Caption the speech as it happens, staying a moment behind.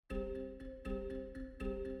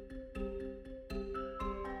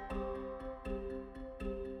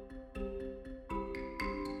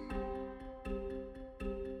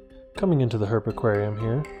Coming into the Herp Aquarium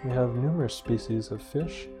here, we have numerous species of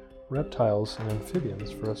fish, reptiles, and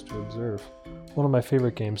amphibians for us to observe. One of my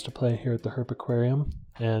favorite games to play here at the Herp Aquarium,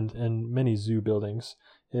 and in many zoo buildings,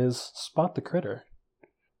 is Spot the Critter.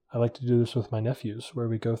 I like to do this with my nephews, where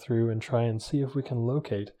we go through and try and see if we can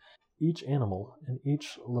locate each animal in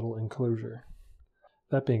each little enclosure.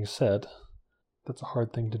 That being said, that's a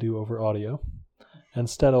hard thing to do over audio.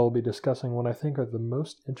 Instead, I'll be discussing what I think are the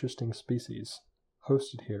most interesting species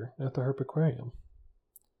hosted here at the Herp Aquarium.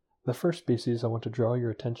 The first species I want to draw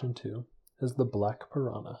your attention to is the black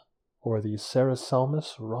piranha, or the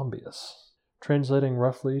Serrasalmus rhombeus, translating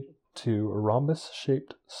roughly to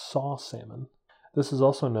rhombus-shaped saw salmon. This is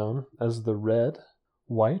also known as the red,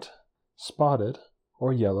 white, spotted,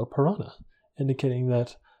 or yellow piranha, indicating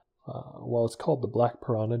that while it's called the black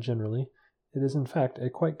piranha generally, it is in fact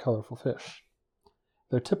a quite colorful fish.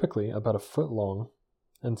 They're typically about a foot long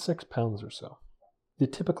and 6 pounds or so. The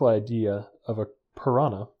typical idea of a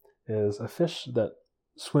piranha is a fish that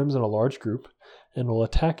swims in a large group and will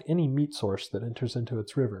attack any meat source that enters into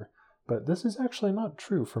its river, but this is actually not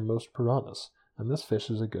true for most piranhas, and this fish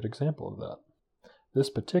is a good example of that. This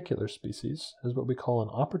particular species is what we call an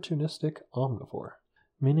opportunistic omnivore,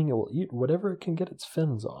 meaning it will eat whatever it can get its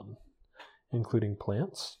fins on, including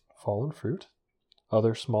plants, fallen fruit,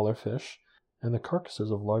 other smaller fish, and the carcasses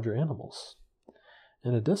of larger animals.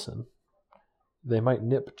 In addition, they might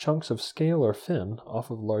nip chunks of scale or fin off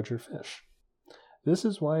of larger fish. This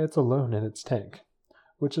is why it's alone in its tank,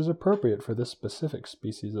 which is appropriate for this specific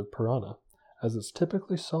species of piranha, as it's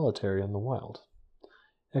typically solitary in the wild.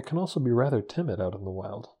 It can also be rather timid out in the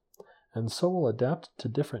wild, and so will adapt to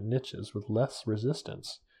different niches with less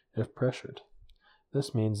resistance if pressured.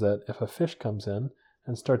 This means that if a fish comes in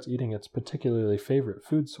and starts eating its particularly favorite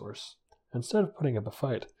food source, instead of putting up a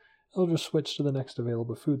fight, it'll just switch to the next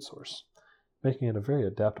available food source, making it a very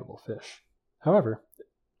adaptable fish. However,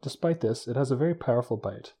 despite this, it has a very powerful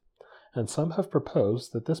bite, and some have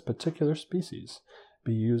proposed that this particular species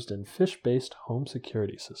be used in fish-based home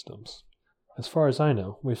security systems. As far as I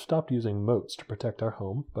know, we've stopped using moats to protect our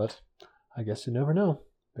home, but I guess you never know.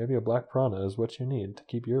 Maybe a black piranha is what you need to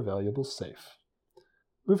keep your valuables safe.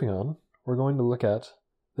 Moving on, we're going to look at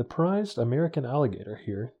the prized American alligator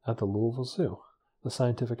here at the Louisville Zoo. The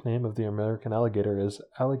scientific name of the American alligator is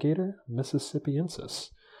Alligator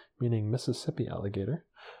mississippiensis, meaning Mississippi alligator,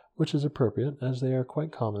 which is appropriate as they are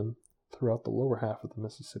quite common throughout the lower half of the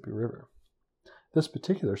Mississippi River. This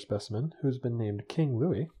particular specimen, who's been named King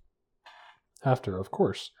Louis, after, of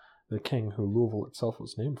course, the king who Louisville itself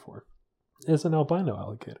was named for, is an albino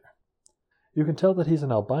alligator. You can tell that he's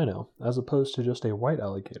an albino as opposed to just a white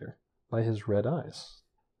alligator by his red eyes.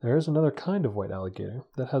 There is another kind of white alligator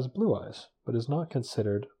that has blue eyes, but is not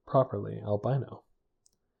considered properly albino.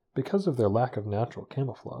 Because of their lack of natural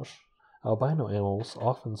camouflage, albino animals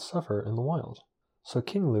often suffer in the wild, so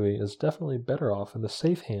King Louis is definitely better off in the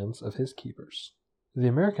safe hands of his keepers. The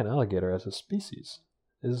American alligator as a species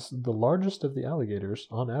is the largest of the alligators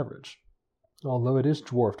on average, although it is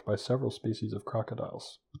dwarfed by several species of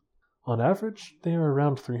crocodiles. On average, they are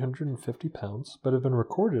around 350 pounds, but have been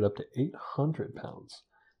recorded up to 800 pounds,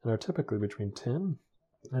 and are typically between 10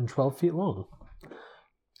 and 12 feet long.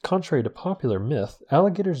 Contrary to popular myth,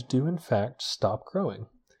 alligators do in fact stop growing,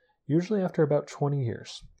 usually after about 20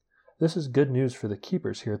 years. This is good news for the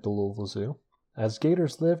keepers here at the Louisville Zoo, as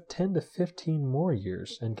gators live 10 to 15 more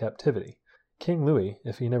years in captivity. King Louis,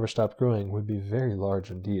 if he never stopped growing, would be very large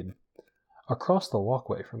indeed. Across the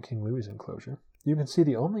walkway from King Louis's enclosure, you can see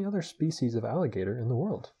the only other species of alligator in the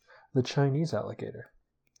world, the Chinese alligator.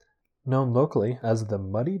 Known locally as the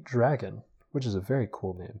muddy dragon, which is a very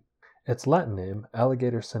cool name. Its Latin name,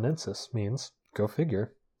 Alligator sinensis, means, go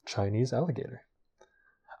figure, Chinese alligator.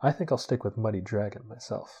 I think I'll stick with muddy dragon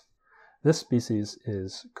myself. This species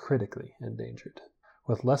is critically endangered,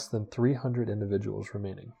 with less than 300 individuals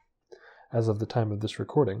remaining. As of the time of this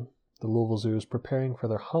recording, the Louisville Zoo is preparing for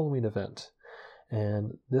their Halloween event,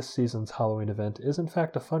 and this season's Halloween event is in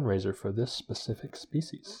fact a fundraiser for this specific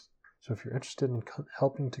species. So if you're interested in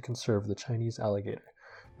helping to conserve the Chinese alligator,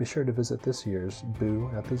 be sure to visit this year's Boo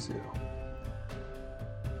at the Zoo.